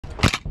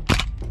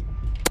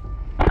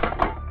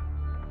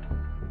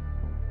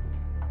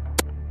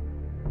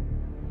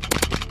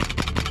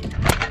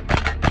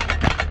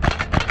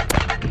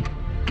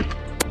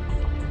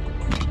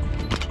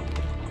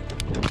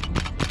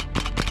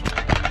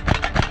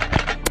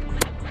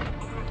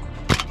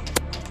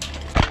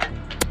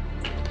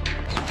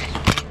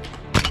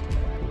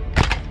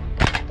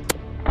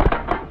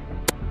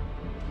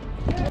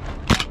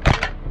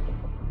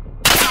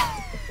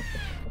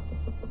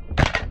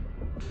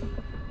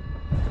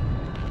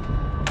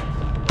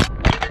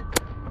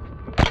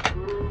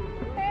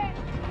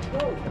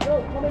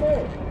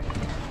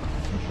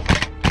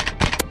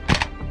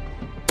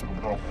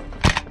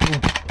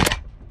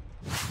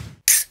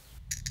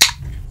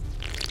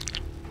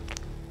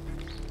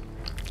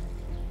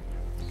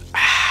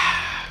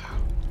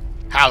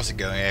How's it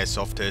going,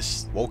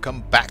 Airsofters?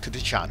 Welcome back to the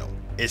channel.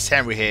 It's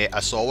Henry here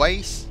as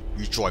always.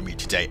 You join me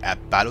today at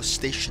Battle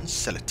Station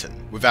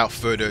Snetterton. Without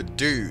further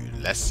ado,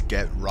 let's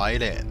get right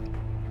in.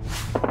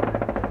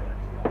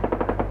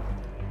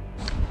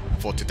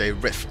 For today's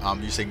riff,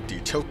 I'm using the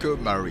Tokyo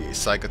Marui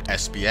Saiga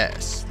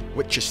SBS,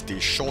 which is the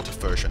shorter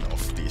version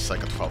of the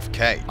Saiga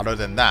 12K. Other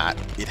than that,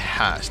 it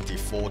has the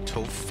full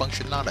auto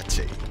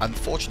functionality.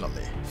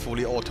 Unfortunately,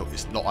 fully auto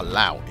is not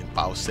allowed in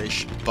Battle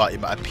Station, but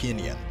in my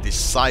opinion, the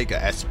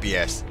Saiga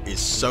SBS is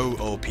so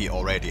OP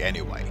already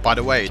anyway. By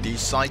the way, the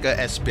Saiga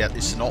SBS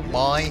is not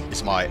mine,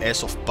 it's my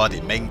Airsoft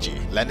buddy Menji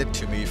lended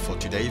to me for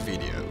today's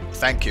video.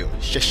 Thank you,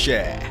 谢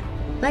谢。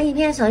本影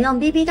片所用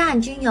BB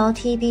弹均由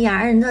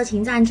TBR 热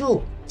情赞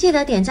助，记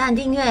得点赞、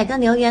订阅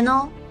跟留言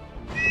哦。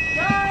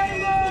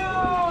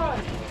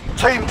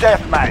Team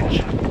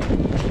deathmatch.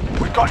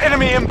 We've got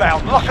enemy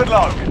inbound, lock and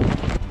load.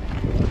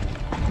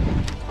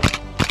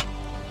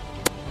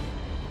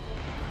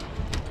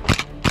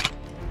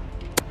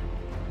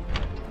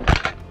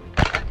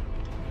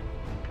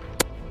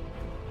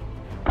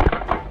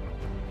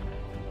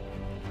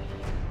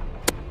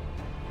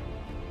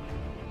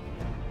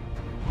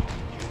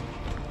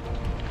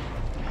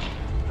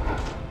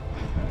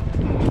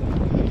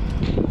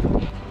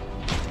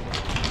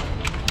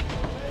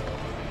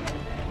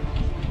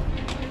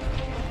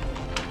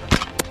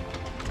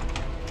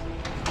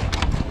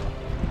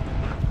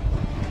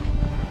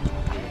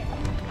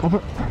 Cover.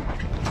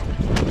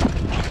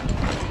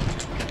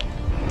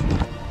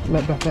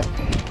 Back.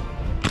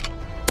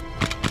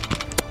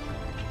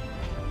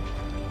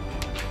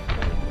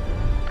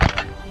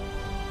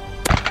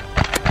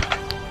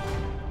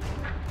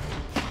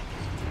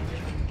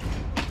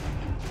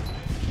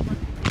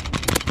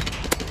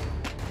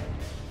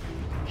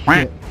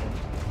 Shit.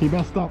 He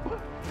messed up.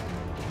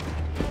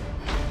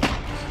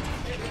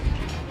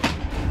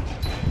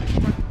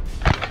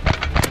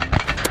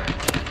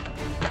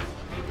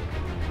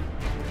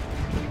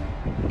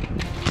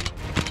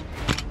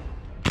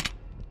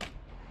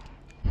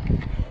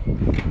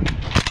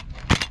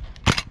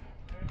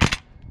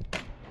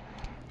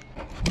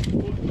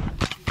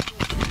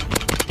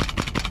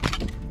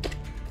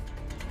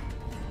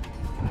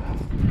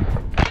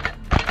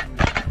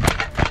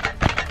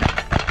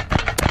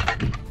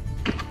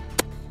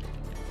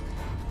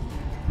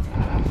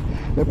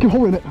 Keep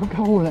holding it, keep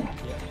holding it.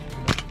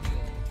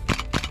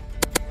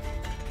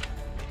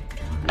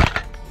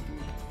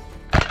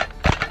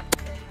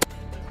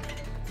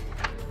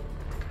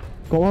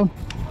 Go on.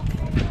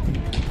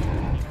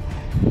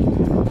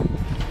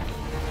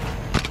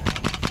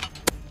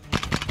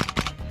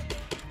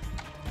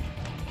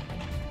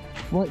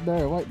 Right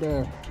there, right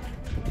there.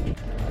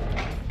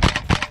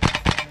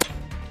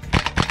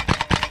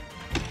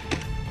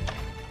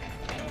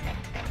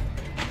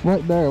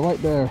 Right there,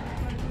 right there.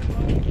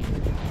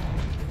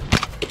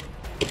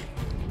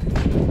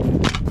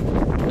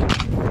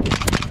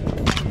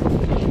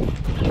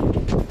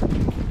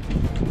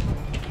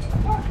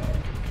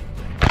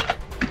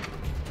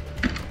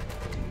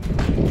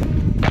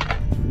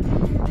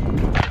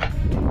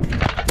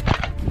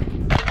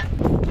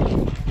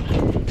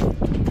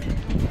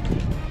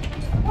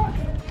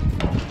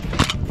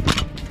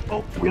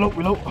 Oh,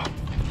 reload.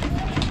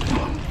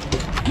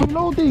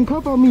 Reloading,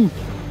 cover me.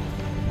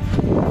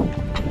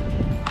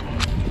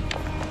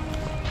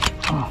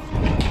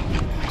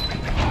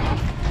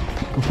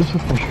 Go this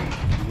way.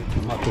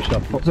 Might push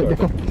up. Oh, there,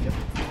 go.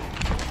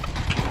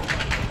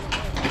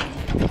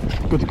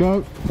 Good to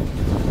go.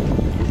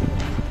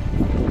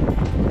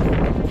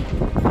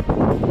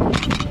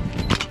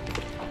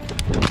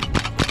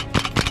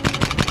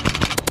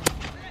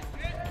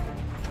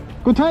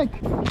 Good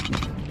take.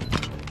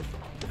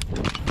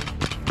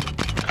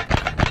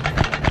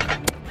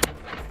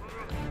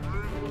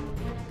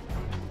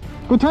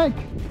 Good take.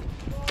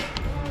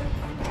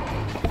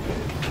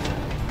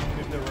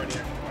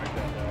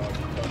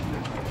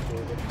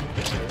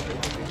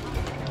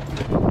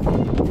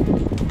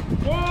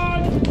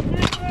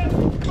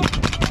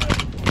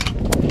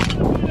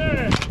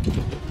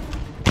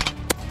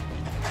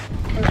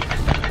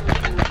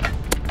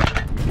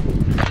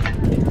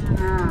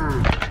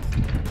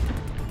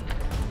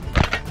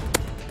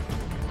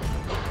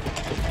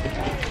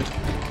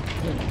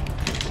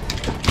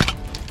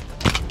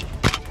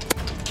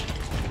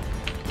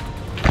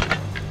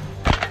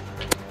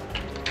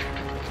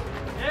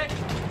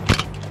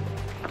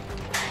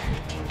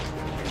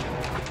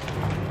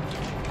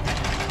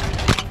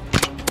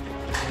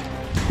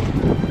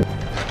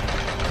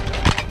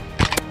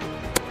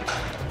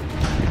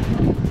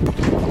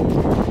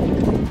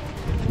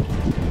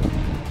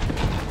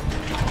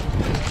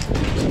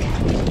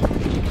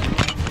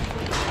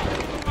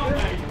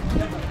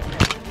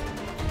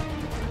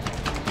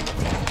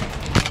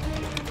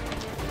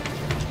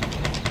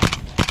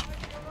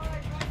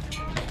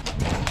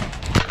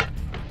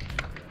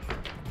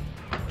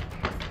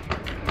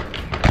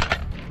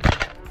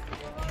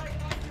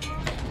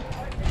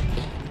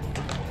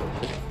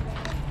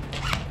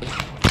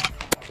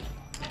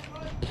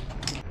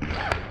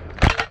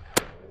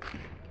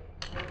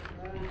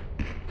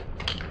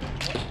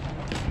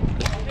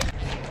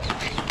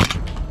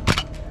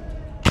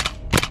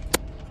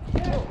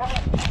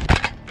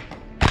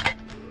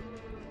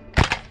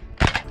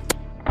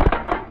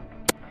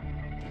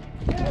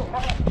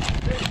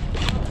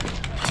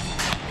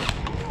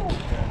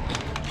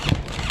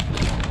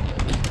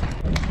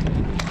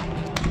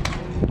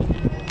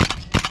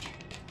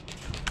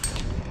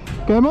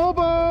 Game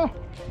over!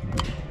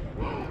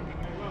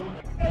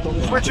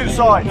 Switching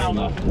sides.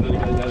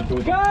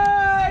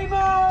 Game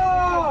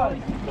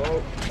on!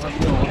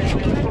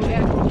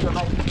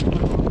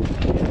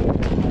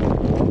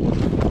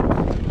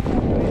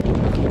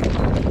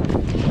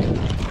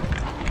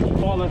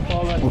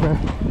 Far left. Okay.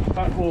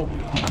 Back wall.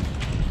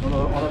 On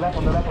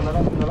the left.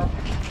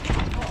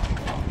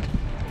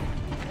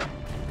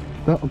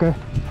 Đó, ok.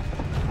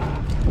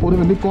 Ủa đây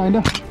mình đi coi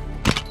đó.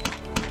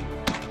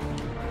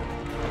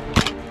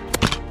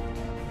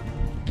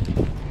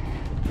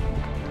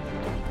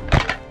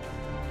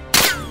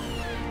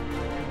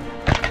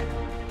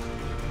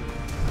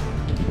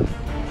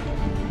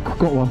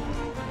 Got one.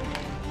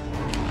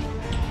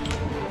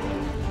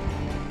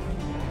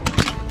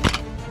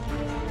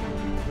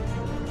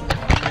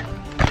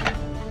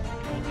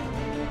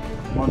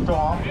 One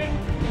door.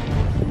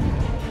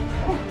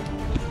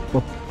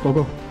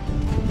 Go.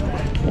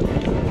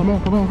 Come on.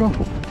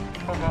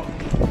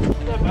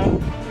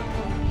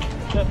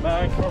 Step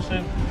back,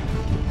 crossing.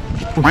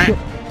 Oh shit.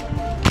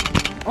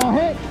 Oh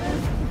hit!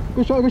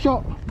 Good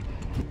shot.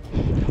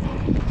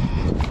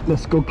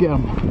 Let's go get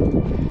him.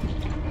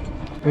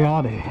 Where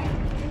are they?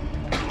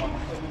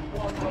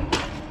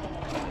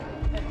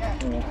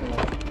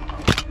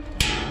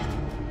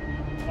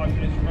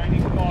 It's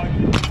raining 5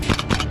 minutes.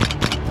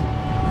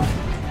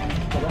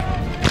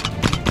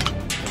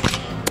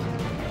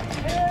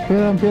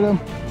 Hit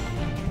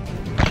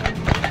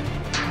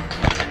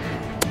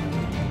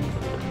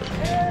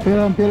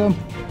him.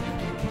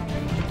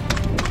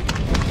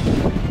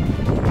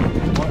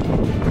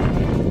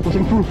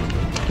 Pushing through.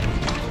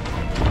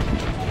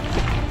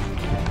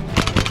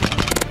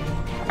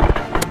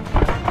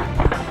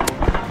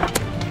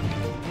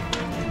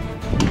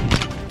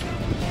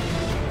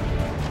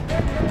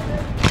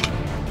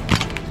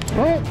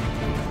 Hey!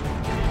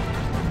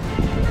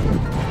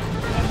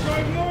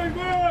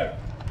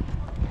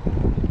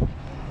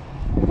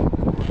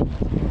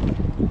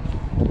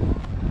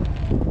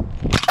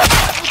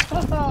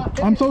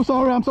 I'm so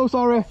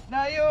sorry.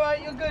 No, you're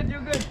alright, you're good.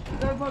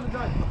 Don't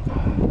apologise.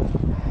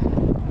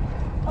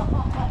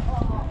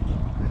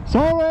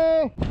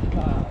 Sorry!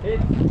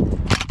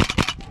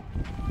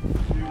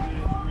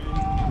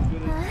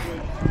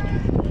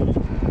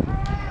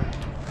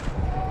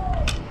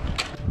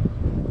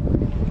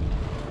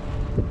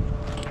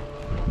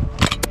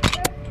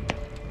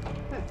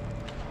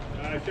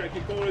 Check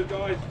your corners,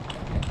 guys.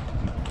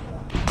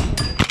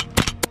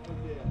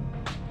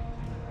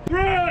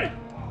 3,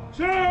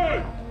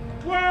 2,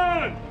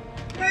 1.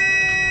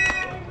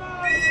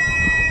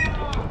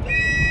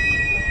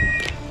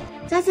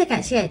 再次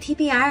感谢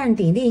TBR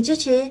鼎力支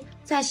持，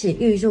在此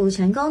预祝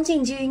成功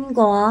进军英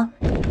国。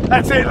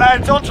 That's it,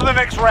 lads. On to the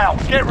next round.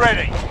 Get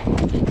ready.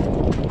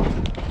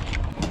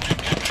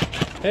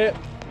 Hit.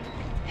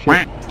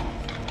 Shit.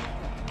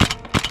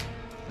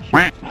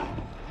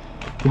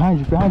 Behind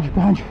you.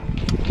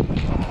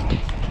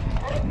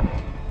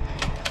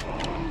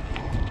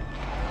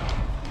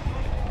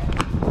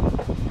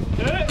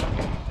 Hit.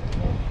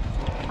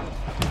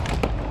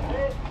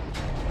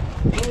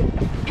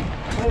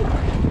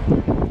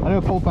 I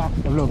need to pull back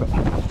a little bit.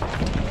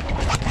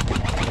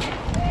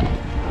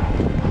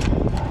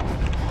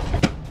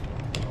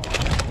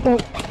 Oh,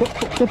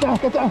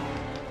 get down.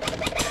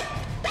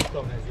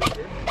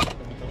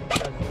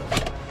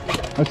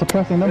 I'm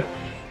suppressing them.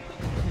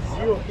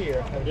 You're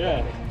here.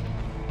 Yeah.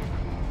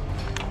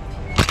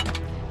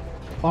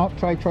 Oh,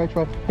 try.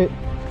 Hit.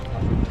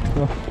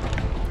 Go.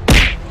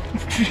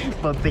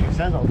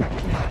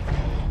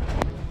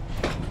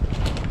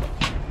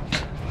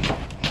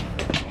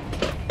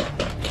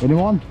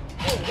 Anyone?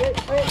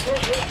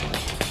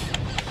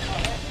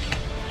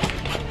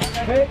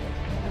 Hit.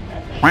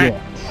 Shit.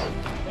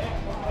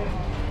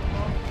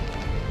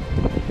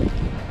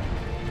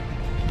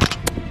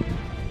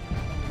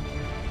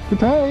 Good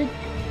take.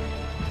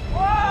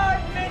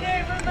 1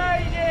 minute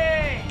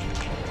remaining.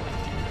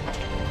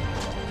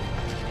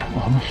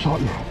 Oh, I'm gonna shot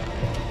you.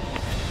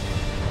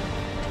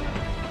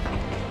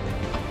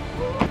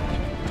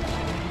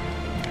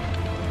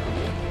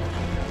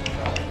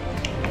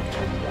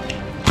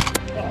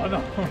 Oh no.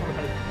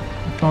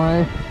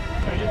 Sorry.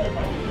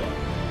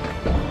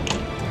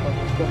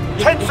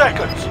 10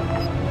 seconds. 7,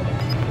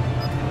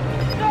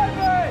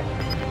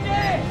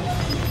 6,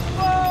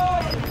 5,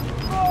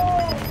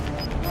 4,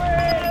 3,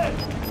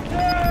 2,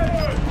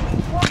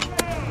 1,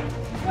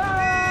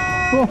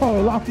 go!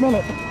 Oh, last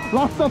minute.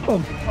 Last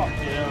second.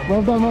 Yeah.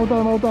 Well done.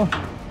 Go.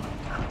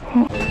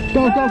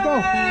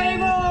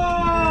 Game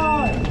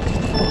on!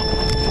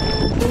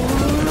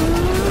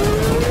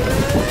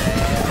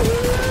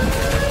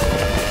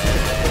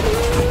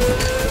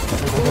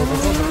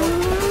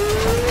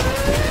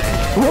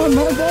 Run,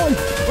 my boy!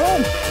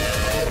 Run!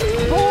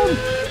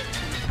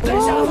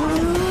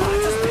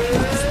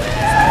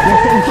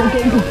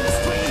 Get him.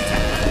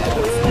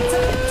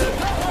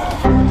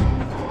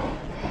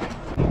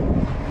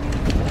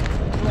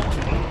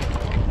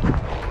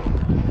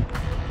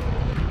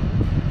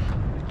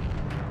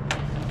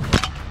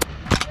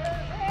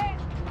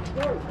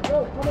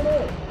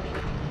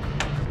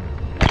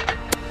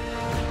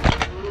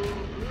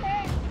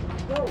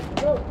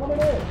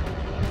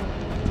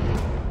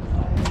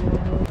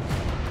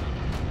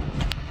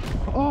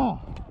 Oh!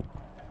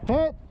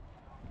 Hit!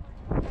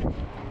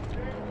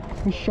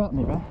 Who shot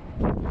me, man?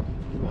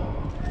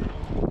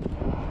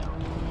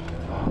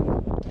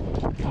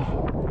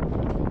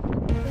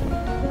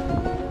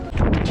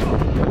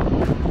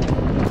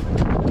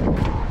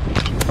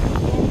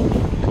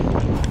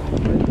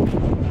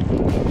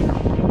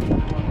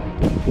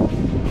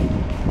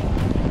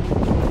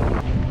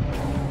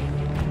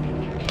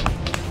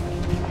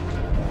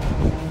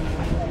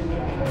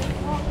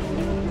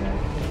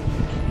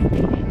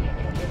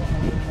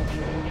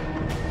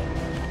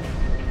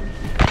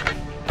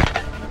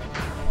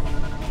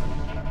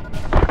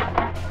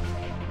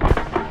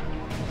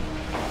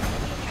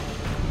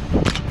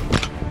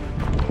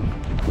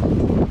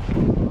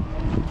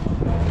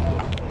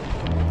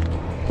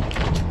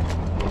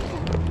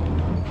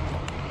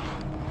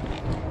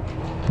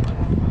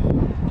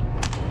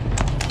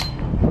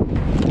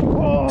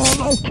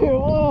 Nice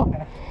kill!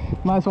 Oh.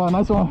 Nice one,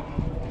 nice one.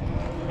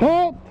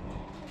 Hit!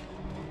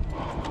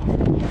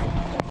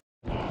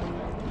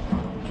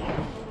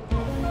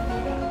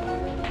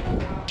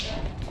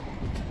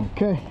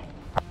 Okay.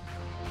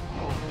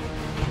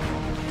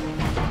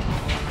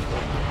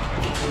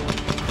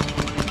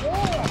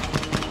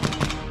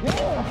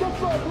 Yeah,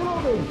 just like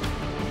moving.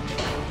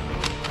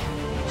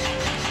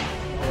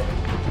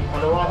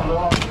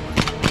 Hello.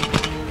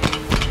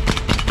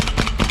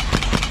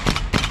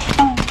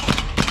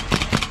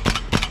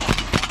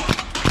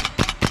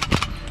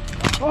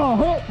 Oh,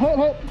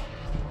 hit!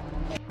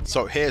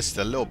 So here's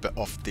a little bit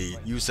of the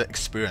user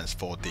experience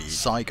for the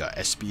Saiga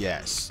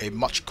SBS. A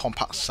much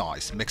compact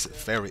size makes it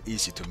very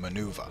easy to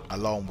maneuver,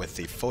 along with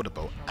the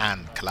foldable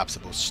and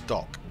collapsible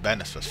stock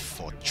benefits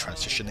for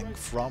transitioning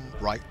from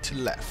right to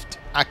left.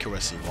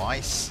 Accuracy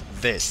wise,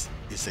 this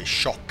is a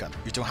shotgun.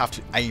 You don't have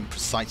to aim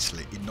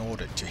precisely in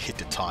order to hit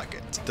the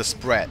target. The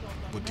spread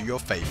will do you a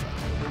favor.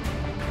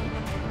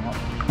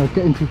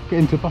 Get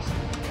into bus.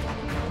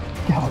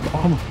 Get out of the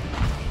armor.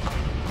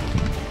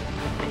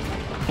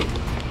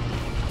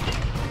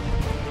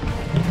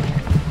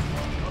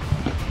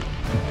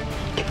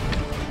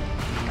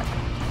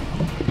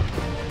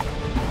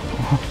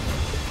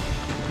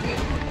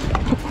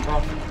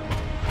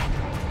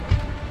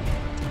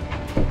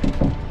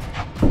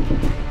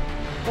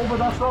 Over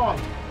that side.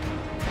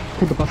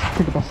 Take the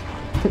bus.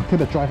 Take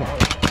the driver.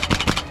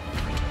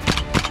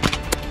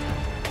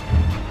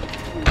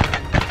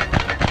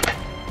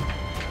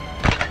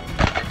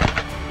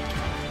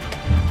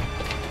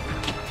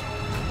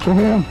 Go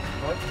him.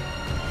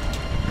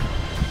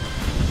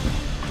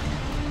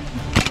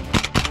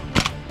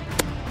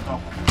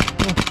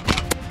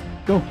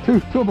 Go,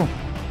 two of them.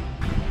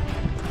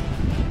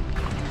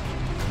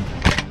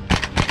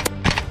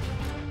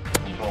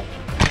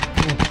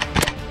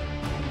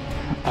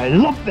 I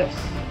love this.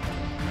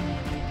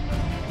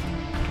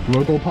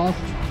 Robo pass.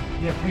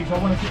 Yeah, please. I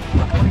want to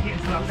get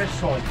into that left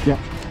side. Yeah.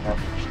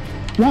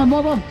 Run.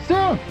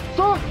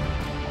 Stop.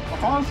 I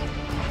can't.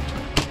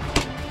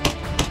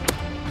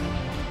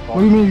 What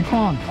do you mean you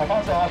can't? I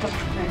can't say.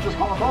 It just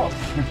can't go.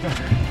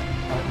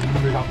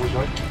 Move up, boys,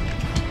 right?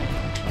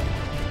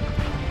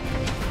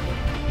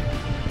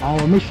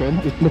 Our mission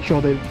is to make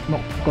sure they're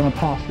not gonna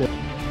pass it.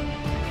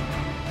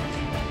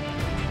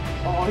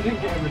 Oh, I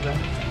didn't get him in there.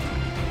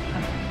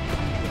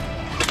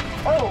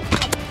 Oh!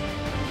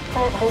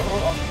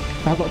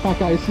 That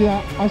guy, you see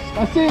that?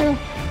 I see you!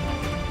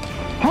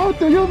 How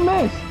do you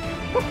miss?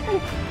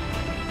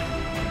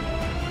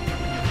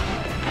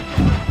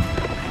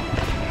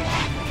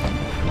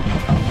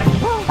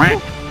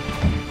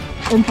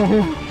 In for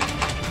him.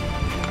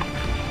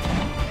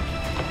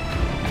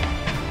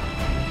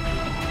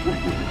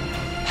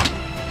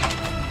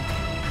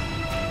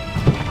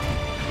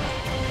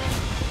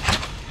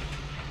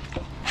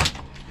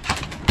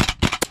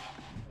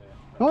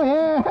 Oh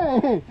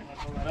yeah!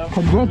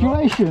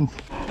 Congratulations!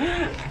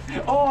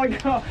 Oh, I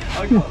got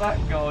that,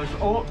 guys.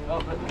 Oh,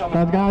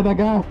 That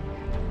guy.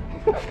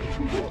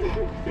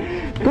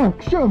 Go,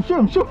 shoot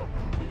him.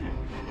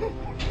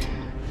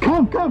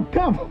 Come.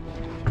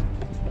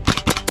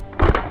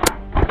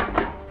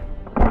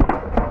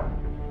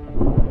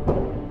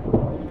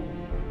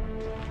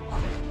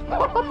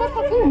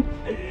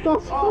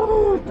 That's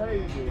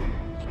funny.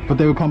 But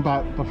they will come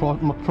back, I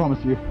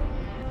promise you.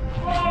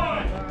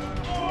 5,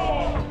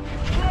 4,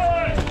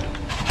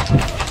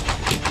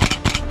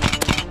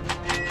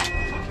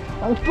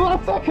 3.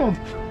 Last second!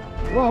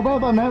 Well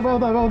done, man. Well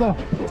done.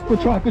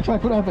 Good try. Good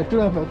effort.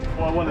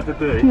 What I wanted to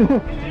do. Do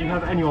you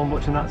have anyone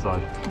watching that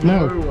side?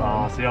 No.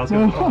 Ah, see, I was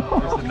going to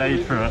just a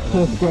nade through it.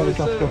 That's great.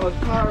 I was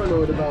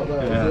paranoid about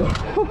that.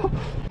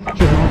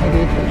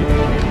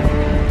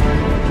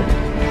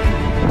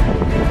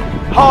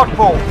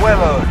 Hardball,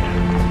 well earned.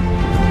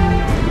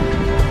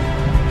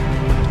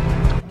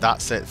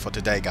 That's it for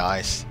today,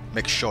 guys.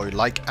 Make sure you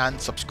like and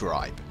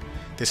subscribe.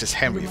 This is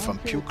Henry from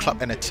Pew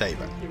Club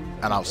Entertainment,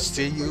 and I'll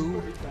see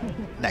you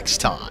next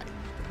time.